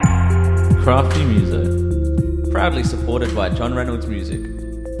Crafty Muso, proudly supported by John Reynolds Music.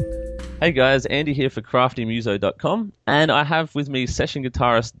 Hey guys, Andy here for CraftyMuso.com, and I have with me session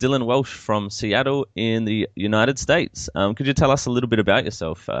guitarist Dylan Welsh from Seattle in the United States. Could you tell us a little bit about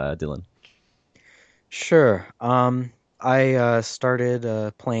yourself, Dylan? Sure. I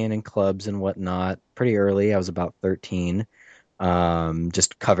started playing in clubs and whatnot pretty early. I was about 13.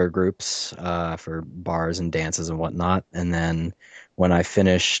 Just cover groups for bars and dances and whatnot. And then when I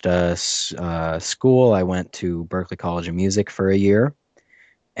finished school, I went to Berklee College of Music for a year.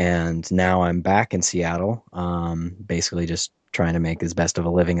 And now I'm back in Seattle, basically just trying to make as best of a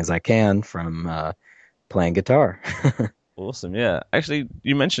living as I can from playing guitar. Awesome, yeah. Actually,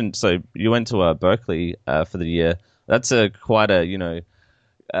 you mentioned so you went to Berkeley for the year. That's a quite a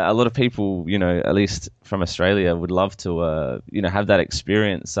a lot of people at least from Australia would love to have that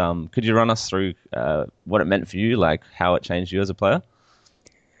experience. Could you run us through what it meant for you, like how it changed you as a player?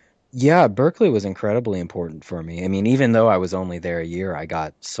 Yeah, Berkeley was incredibly important for me. I mean, even though I was only there a year, I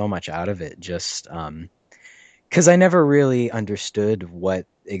got so much out of it just because I never really understood what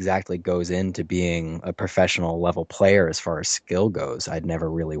exactly goes into being a professional level player as far as skill goes. I'd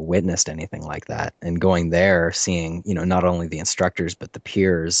never really witnessed anything like that. And going there, seeing, not only the instructors, but the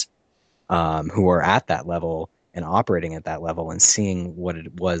peers who are at that level and operating at that level and seeing what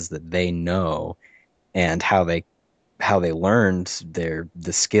it was that they know and how they learned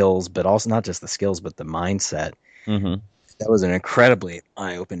the skills, but also not just the skills, but the mindset. Hmm. That was an incredibly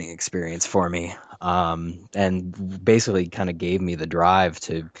eye-opening experience for me. And basically kind of gave me the drive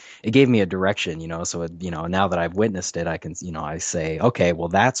to, it gave me a direction, so now that I've witnessed it, I can, I say, okay, well,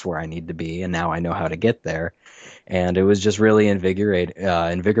 that's where I need to be. And now I know how to get there. And it was just really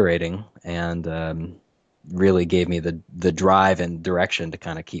invigorating and, really gave me the drive and direction to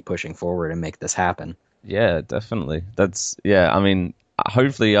kind of keep pushing forward and make this happen. Yeah, definitely. That's yeah. I mean,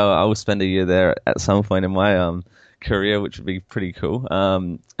 hopefully, I will spend a year there at some point in my career, which would be pretty cool.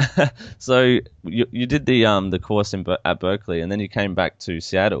 So you did the course at Berkeley, and then you came back to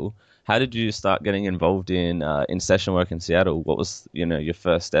Seattle. How did you start getting involved in session work in Seattle? What was your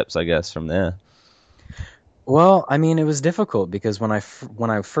first steps, I guess, from there? Well, I mean, it was difficult because when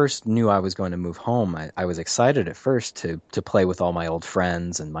I first knew I was going to move home, I was excited at first to play with all my old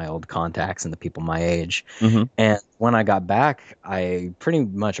friends and my old contacts and the people my age. Hmm. And when I got back, I pretty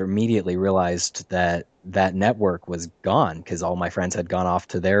much immediately realized that that network was gone because all my friends had gone off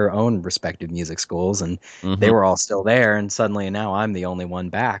to their own respective music schools and they Hmm. were all still there. And suddenly now I'm the only one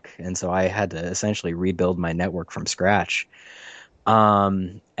back. And so I had to essentially rebuild my network from scratch.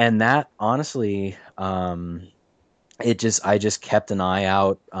 And that honestly, I just kept an eye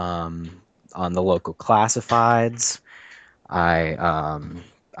out on the local classifieds. I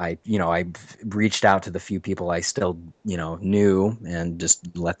I reached out to the few people I still knew and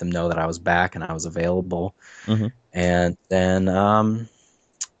just let them know that I was back and I was available. Hmm. And then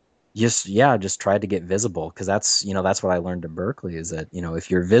just tried to get visible because that's what I learned at Berkeley is that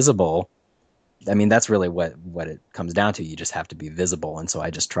if you're visible, I mean, that's really what it comes down to. You just have to be visible. And so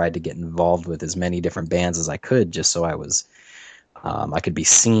I just tried to get involved with as many different bands as I could, just so I could be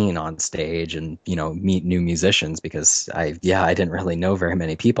seen on stage and meet new musicians because I didn't really know very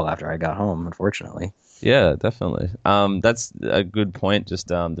many people after I got home, unfortunately. Yeah, definitely. That's a good point. Just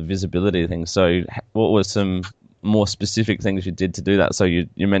the visibility thing. So, what were some more specific things you did to do that? So you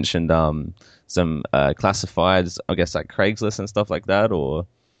mentioned some classifieds, I guess like Craigslist and stuff like that, or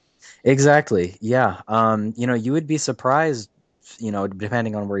Exactly. Yeah. You would be surprised,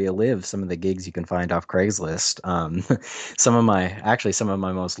 depending on where you live, some of the gigs you can find off Craigslist. Some of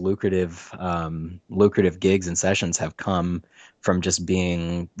my most lucrative gigs and sessions have come from just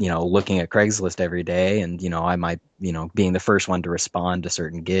being, looking at Craigslist every day and, I might, being the first one to respond to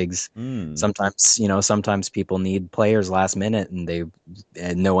certain gigs. mm, Sometimes people need players last minute and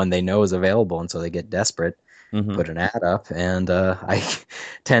no one they know is available. And so they get desperate, hmm, put an ad up, and I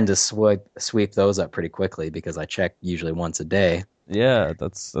tend to sweep those up pretty quickly because I check usually once a day. yeah,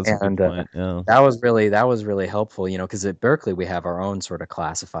 that's a good And point. Yeah. that was really helpful, because at Berkeley we have our own sort of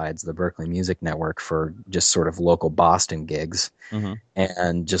classifieds, the Berkeley Music Network for just sort of local Boston gigs, Hmm.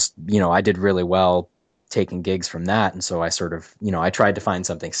 and just I did really well taking gigs from that, and so I sort of I tried to find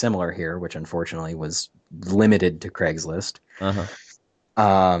something similar here, which unfortunately was limited to Craigslist. Uh-huh.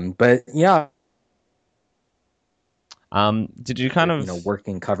 But yeah, Did you kind of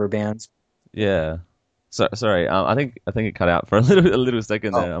working cover bands. yeah? So sorry. I think it cut out for a little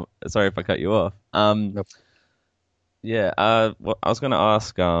second Oh, there. Sorry if I cut you off. no. Yeah. What I was going to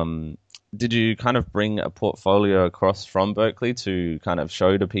ask. Did you kind of bring a portfolio across from Berkeley to kind of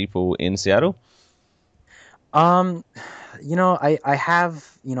show to people in Seattle? Um, I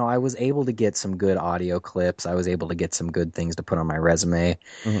have, I was able to get some good audio clips. I was able to get some good things to put on my resume.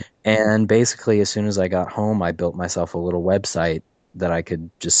 Hmm. And basically, as soon as I got home, I built myself a little website that I could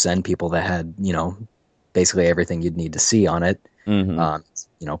just send people that had, basically everything you'd need to see on it. Hmm. Um,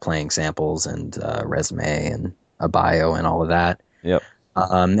 Playing samples and resume and a bio and all of that. Yep.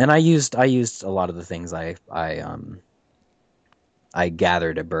 And I used a lot of the things I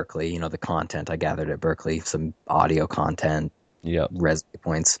gathered at Berkeley. The content I gathered at Berkeley, some audio content, Yep. resume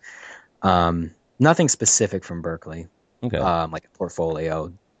points. Nothing specific from Berkeley, Okay. like a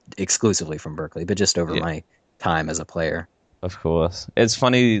portfolio exclusively from Berkeley, but just over Yeah. my time as a player. Of course. It's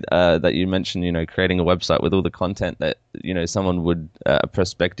funny that you mentioned, creating a website with all the content that, someone would, a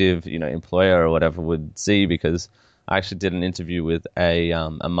prospective, employer or whatever would see, because I actually did an interview with a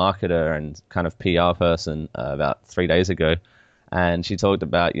marketer and kind of PR person about 3 days ago. And she talked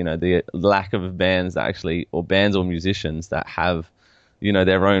about, the lack of bands that actually, or bands or musicians that have,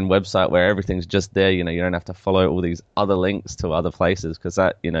 their own website where everything's just there. You don't have to follow all these other links to other places, because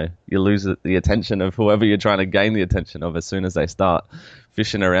that, you lose the attention of whoever you're trying to gain the attention of as soon as they start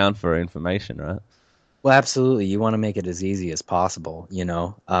fishing around for information, right? Well, absolutely. You want to make it as easy as possible.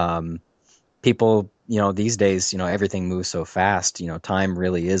 People, these days, everything moves so fast. Time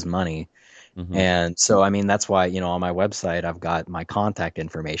really is money. Hmm. And so, I mean, that's why, on my website, I've got my contact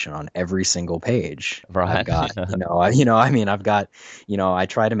information on every single page. I've Right. got, Yeah. I mean, I've got, I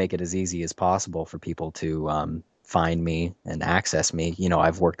try to make it as easy as possible for people to find me and access me.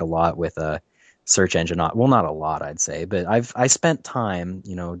 I've worked a lot with a search engine, well, not a lot, I'd say, but I spent time,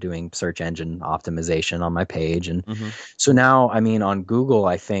 doing search engine optimization on my page. And Hmm. so now, I mean, on Google,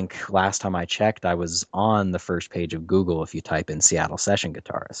 I think last time I checked, I was on the first page of Google if you type in Seattle session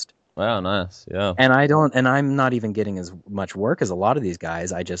guitarist. Wow. Nice. Yeah. And I'm not even getting as much work as a lot of these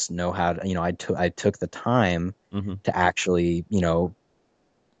guys. I just know how to, I took the time Hmm. to actually,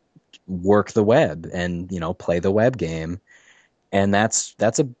 work the web and, play the web game. And that's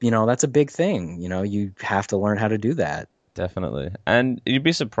a big thing. You have to learn how to do that. Definitely. And you'd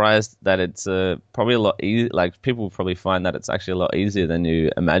be surprised that it's probably a lot easy. Like, people will probably find that it's actually a lot easier than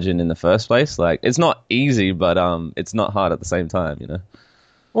you imagine in the first place. Like, it's not easy, but it's not hard at the same time.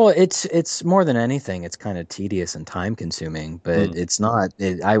 Well, it's more than anything, it's kind of tedious and time consuming, but Mm, it's not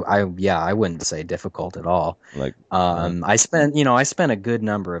yeah, I wouldn't say difficult at all. like, uh, I spent a good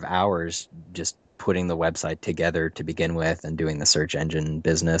number of hours just putting the website together to begin with and doing the search engine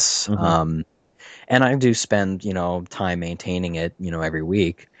business. hmm. And I do spend, time maintaining it, every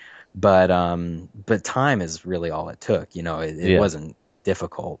week. But time is really all it took. It Yeah, wasn't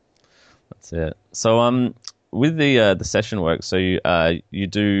difficult. that's it. So, with the session work, so you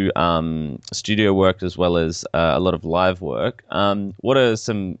do studio work as well as a lot of live work. What are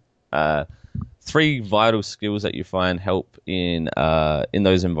some three vital skills that you find help in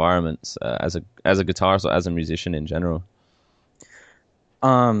those environments as a guitarist or as a musician in general?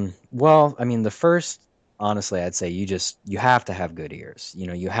 Well, I mean, the first, honestly, I'd say you have to have good ears.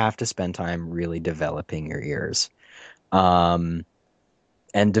 You have to spend time really developing your ears. Um,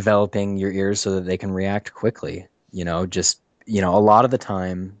 and developing your ears so that they can react quickly. Just, a lot of the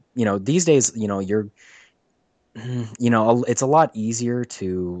time, these days, it's a lot easier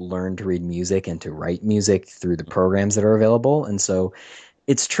to learn to read music and to write music through the programs that are available. And so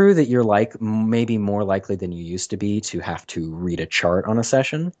it's true that you're like maybe more likely than you used to be to have to read a chart on a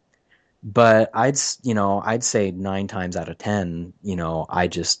session. But I'd say 9 times out of 10, I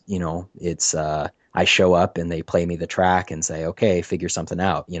just, I show up and they play me the track and say, okay, figure something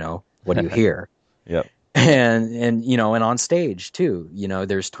out. What do you hear? Yep. And on stage too,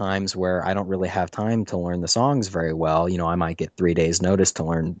 there's times where I don't really have time to learn the songs very well. I might get 3 days notice to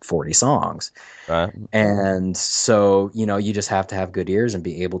learn 40 songs. Right. And so, you just have to have good ears and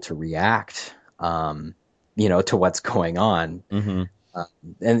be able to react, to what's going on. Hmm. Uh,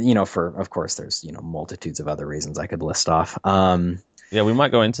 and of course, there's multitudes of other reasons I could list off. Yeah, we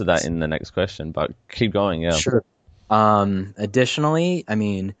might go into that in the next question, but keep going. Yeah. Sure. Additionally, I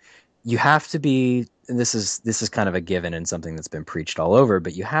mean, you have to be. This is kind of a given and something that's been preached all over,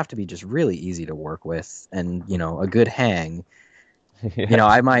 but you have to be just really easy to work with and a good hang. Yeah.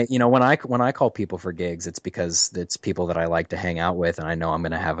 I might when I call people for gigs, it's because it's people that I like to hang out with and I know I'm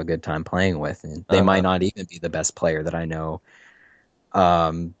going to have a good time playing with, and they might Uh-huh. not even be the best player that I know.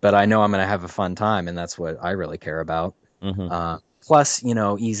 But I know I'm going to have a fun time, and that's what I really care about. Hmm. Plus,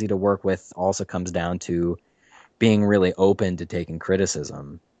 easy to work with also comes down to being really open to taking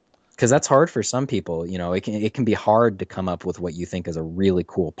criticism, because that's hard for some people. It can be hard to come up with what you think is a really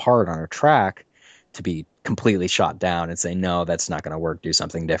cool part on a track to be completely shot down and say, no, that's not going to work. Do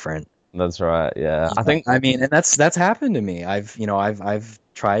something different. That's right. Yeah, You I know, think. I mean, and that's happened to me. I've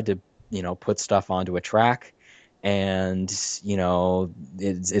tried to, put stuff onto a track, and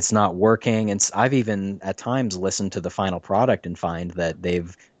it's not working. And I've even at times listened to the final product and find that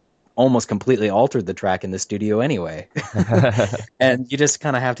they've almost completely altered the track in the studio anyway. And you just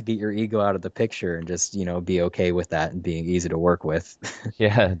kind of have to get your ego out of the picture and just, be okay with that and being easy to work with.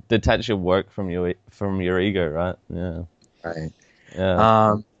 Yeah, detach your work from your ego, right? Yeah, Right. yeah.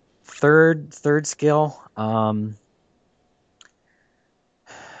 Um, third skill,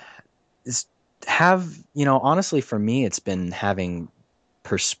 is have, honestly for me it's been having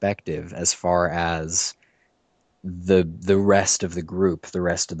perspective as far as the rest of the group, the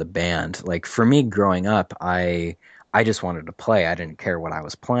rest of the band. Like for me growing up, I just wanted to play. I didn't care what I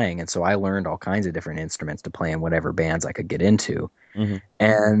was playing, and so I learned all kinds of different instruments to play in whatever bands I could get into. Hmm.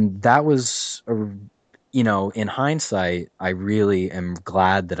 And that was in hindsight, I really am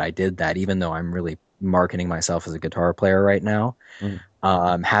glad that I did that, even though I'm really marketing myself as a guitar player right now.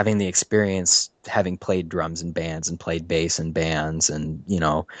 Hmm. Having the experience, having played drums in bands and played bass in bands, and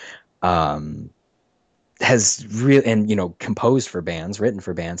um, has really and composed for bands, written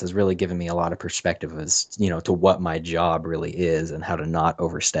for bands, has really given me a lot of perspective as to what my job really is and how to not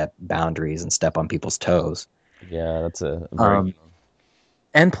overstep boundaries and step on people's toes. Yeah, that's a very good Um, one.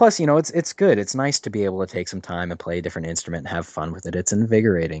 and plus, it's good. It's nice to be able to take some time and play a different instrument and have fun with it. It's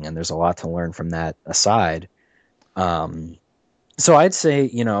invigorating, and there's a lot to learn from that aside. Um, so I'd say,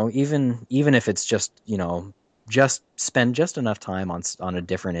 even if it's just, just spend just enough time on a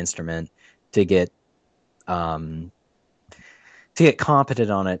different instrument to get um,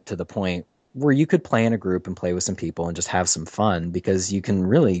 competent on it to the point where you could play in a group and play with some people and just have some fun, because you can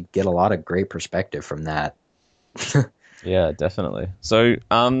really get a lot of great perspective from that. Yeah, definitely. So,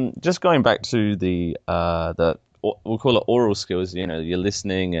 just going back to we'll call it oral skills. You know, your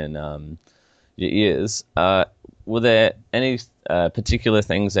listening and your ears. Were there any particular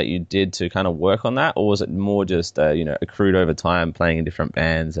things that you did to kind of work on that, or was it more just accrued over time, playing in different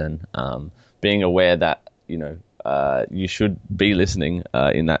bands and being aware that you should be listening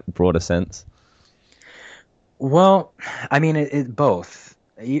in that broader sense? Well, I mean, it both.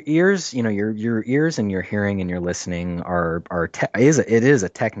 Ears, your ears and your hearing and your listening it is a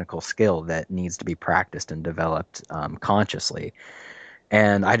technical skill that needs to be practiced and developed consciously.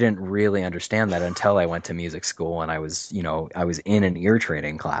 And I didn't really understand that until I went to music school and I was in an ear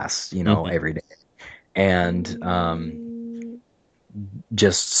training class, Hmm. every day, and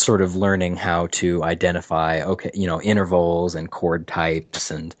just sort of learning how to identify, okay, intervals and chord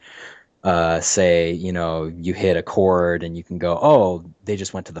types, and say, you hit a chord and you can go, oh, they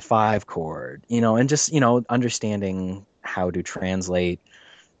just went to the five chord, and just, understanding how to translate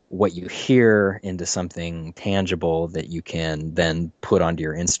what you hear into something tangible that you can then put onto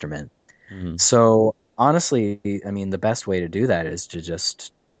your instrument. Hmm. So honestly, I mean, the best way to do that is to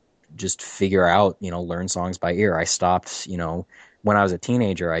just figure out, learn songs by ear. I stopped, when I was a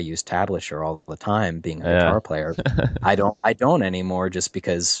teenager, I used Tablature all the time being a Yeah. guitar player. I don't anymore, just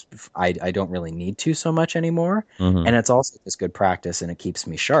because I don't really need to so much anymore. Hmm. And it's also just good practice, and it keeps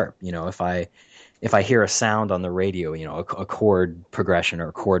me sharp. If I hear a sound on the radio, a chord progression or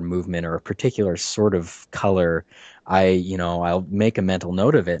a chord movement or a particular sort of color, I'll make a mental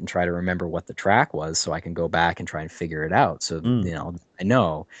note of it and try to remember what the track was so I can go back and try and figure it out. So, Mm. I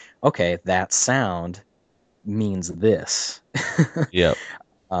know, okay, that sound means this. Yeah.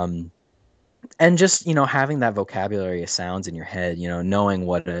 Um, and just, having that vocabulary of sounds in your head, knowing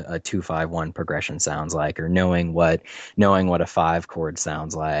what a 2-5-1 progression sounds like, or knowing what a five chord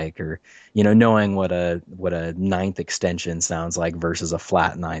sounds like, or knowing what a ninth extension sounds like versus a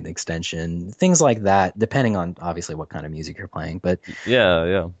flat ninth extension, things like that, depending on obviously what kind of music you're playing. But Yeah.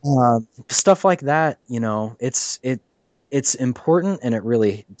 Yeah. stuff like that, it's important, and it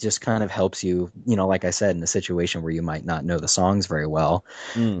really just kind of helps you, like I said, in a situation where you might not know the songs very well,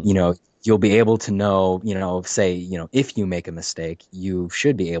 Mm. you know, you'll be able to know, say, if you make a mistake, you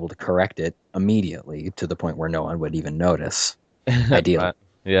should be able to correct it immediately to the point where no one would even notice, ideally. Right.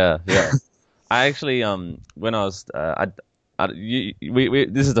 Yeah. Yeah. I actually, when I was,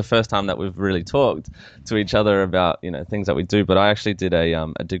 this is the first time that we've really talked to each other about, things that we do. But I actually did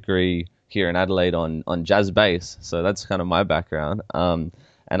a degree here in Adelaide on jazz bass, so that's kind of my background. And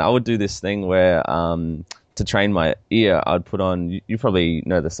I would do this thing where, to train my ear, I'd put on. You probably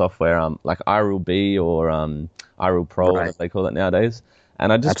know the software, like iRule B or iRule Pro, Right. whatever they call it nowadays.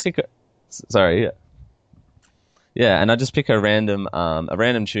 And I just pick Absolutely. sorry, yeah, and I just pick a random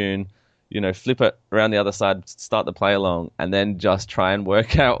tune, flip it around the other side, start the play along, and then just try and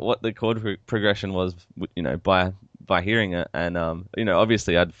work out what the chord progression was, by by hearing it, and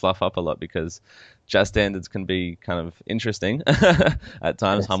obviously I'd fluff up a lot because jazz standards can be kind of interesting at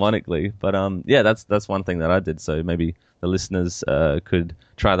times Yes. harmonically. But yeah, that's one thing that I did. So maybe the listeners could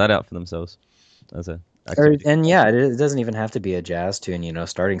try that out for themselves as a activity. And yeah, it doesn't even have to be a jazz tune.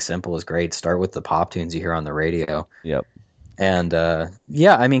 Starting simple is great. Start with the pop tunes you hear on the radio. Yep. And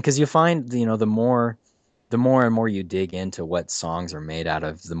yeah, I mean, because you find, the more and more you dig into what songs are made out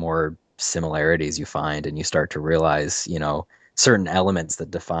of, the more similarities you find, and you start to realize, certain elements that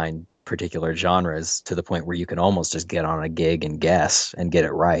define particular genres to the point where you can almost just get on a gig and guess and get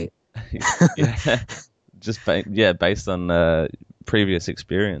it right. Yeah. Yeah, based on previous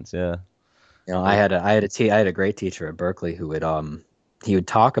experience. Yeah. I had a great teacher at Berkeley who would he would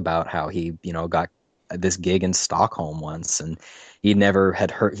talk about how he got this gig in Stockholm once, and he had never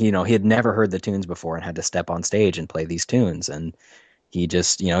heard the tunes before and had to step on stage and play these tunes, and he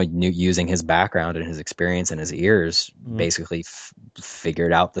just knew, using his background and his experience and his ears, Mm, basically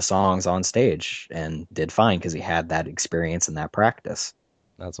figured out the songs on stage and did fine because he had that experience and that practice.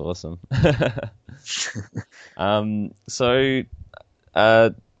 that's awesome. So uh,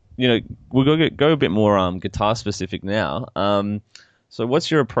 we'll go a bit more guitar specific now. So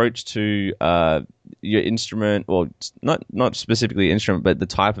what's your approach to your instrument? Well, not specifically instrument, but the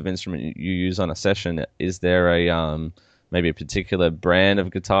type of instrument you use on a session. Is there a maybe a particular brand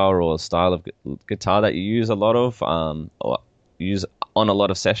of guitar or style of guitar that you use a lot of, or use on a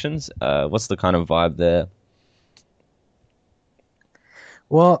lot of sessions? What's the kind of vibe there?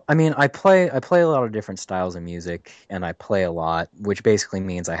 Well, I mean, I play a lot of different styles of music, and I play a lot, which basically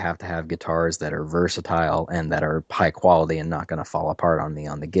means I have to have guitars that are versatile and that are high quality and not going to fall apart on me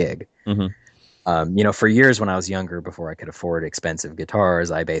on the gig. Hmm. For years when I was younger, before I could afford expensive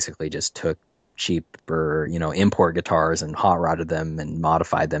guitars, I basically just took cheaper, import guitars and hot rodded them and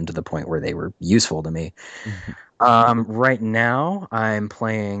modified them to the point where they were useful to me. Right now, I'm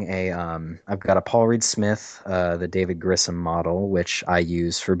playing I've got a Paul Reed Smith, the David Grissom model, which I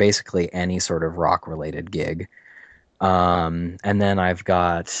use for basically any sort of rock related gig. And then I've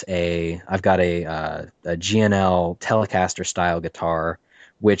got a GNL Telecaster style guitar,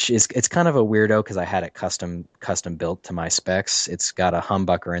 which it's kind of a weirdo because I had it custom built to my specs. It's got a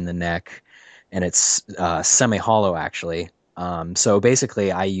humbucker in the neck, and it's semi hollow actually. So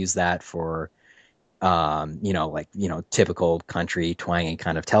basically, I use that for typical country twangy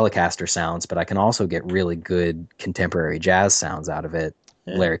kind of Telecaster sounds, but I can also get really good contemporary jazz sounds out of it,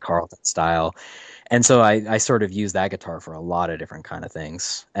 Yeah. Larry Carlton style. And so I sort of use that guitar for a lot of different kind of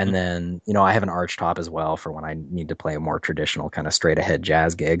things. And then, I have an arch top as well for when I need to play a more traditional kind of straight ahead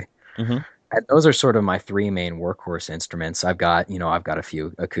jazz gig. Hmm. And those are sort of my three main workhorse instruments. I've got a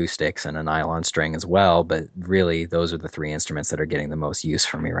few acoustics and a nylon string as well, but really those are the three instruments that are getting the most use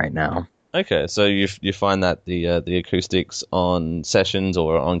for me right now. Okay, so you find that the acoustics on sessions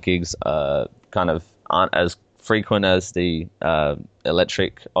or on gigs kind of aren't as frequent as the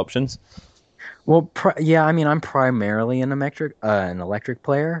electric options. Well, yeah, I mean, I'm primarily an electric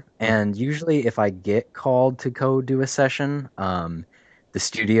player, Mm. and usually if I get called to go do a session, the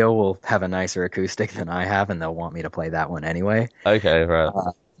studio will have a nicer acoustic than I have, and they'll want me to play that one anyway. Okay, right.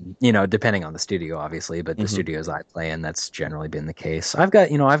 Depending on the studio, obviously, but the Hmm. studios I play in, that's generally been the case. I've got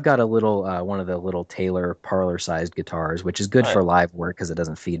a little, one of the little Taylor parlor-sized guitars, which is good Oh, for live work because it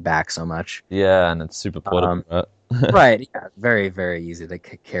doesn't feed back so much. yeah, and it's super portable, Um, right? right, yeah, very, very easy to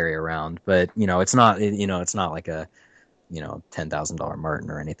carry around, but it's not like a $10,000 Martin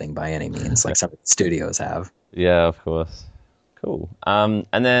or anything by any means, like some of the studios have. Yeah, of course. Cool. And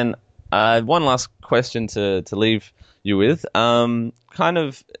then one last question to leave you with. Kind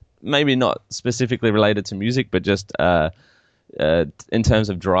of maybe not specifically related to music, but just in terms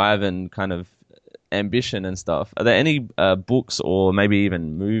of drive and kind of ambition and stuff. Are there any books or maybe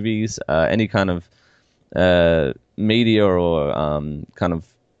even movies, any kind of media or kind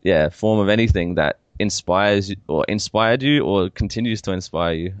of form of anything that inspires you or inspired you or continues to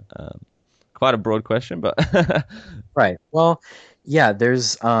inspire you? Quite a broad question, but Right. Well, yeah,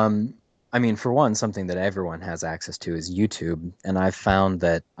 I mean, for one, something that everyone has access to is YouTube. And I've found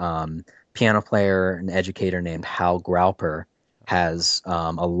that piano player and educator named Hal Grauper has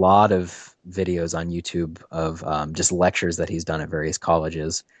a lot of videos on YouTube of just lectures that he's done at various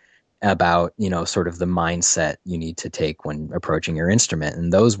colleges about, sort of the mindset you need to take when approaching your instrument.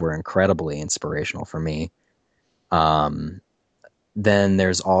 And those were incredibly inspirational for me. Um, then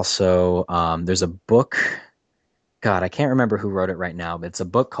there's a book. God, I can't remember who wrote it right now, but it's a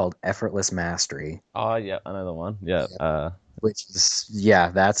book called Effortless Mastery, oh yeah, another one. Yeah, which is, yeah,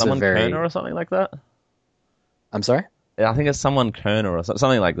 that's a someone Kerner very, or something like that. I'm sorry? Yeah, I think it's someone Kerner or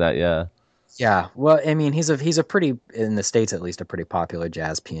something like that. Yeah. Yeah, well, I mean, he's a pretty in the States at least a pretty popular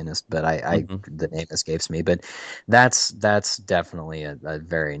jazz pianist, but I Hmm. the name escapes me. But that's definitely a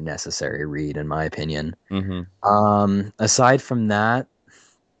very necessary read in my opinion. Hmm. Aside from that,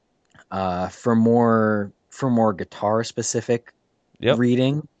 for more guitar specific Yep.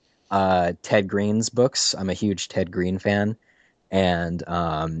 reading, Ted Green's books. I'm a huge Ted Green fan, and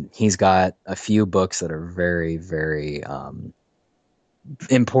he's got a few books that are very, very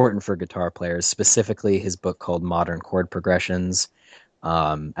important for guitar players. Specifically, his book called Modern Chord Progressions.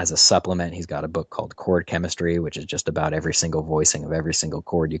 As a supplement, he's got a book called Chord Chemistry, which is just about every single voicing of every single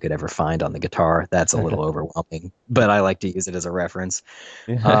chord you could ever find on the guitar. That's a little overwhelming, but I like to use it as a reference.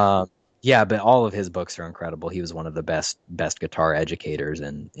 Yeah. Um, yeah, but all of his books are incredible. He was one of the best guitar educators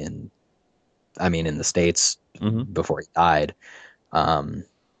in the States Hmm. before he died. Um,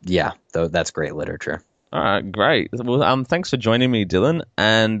 yeah, though that's great literature. All right, great. Well, thanks for joining me, Dylan,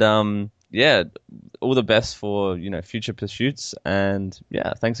 and yeah, all the best for future pursuits, and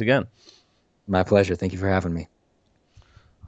yeah, thanks again. My pleasure. Thank you for having me.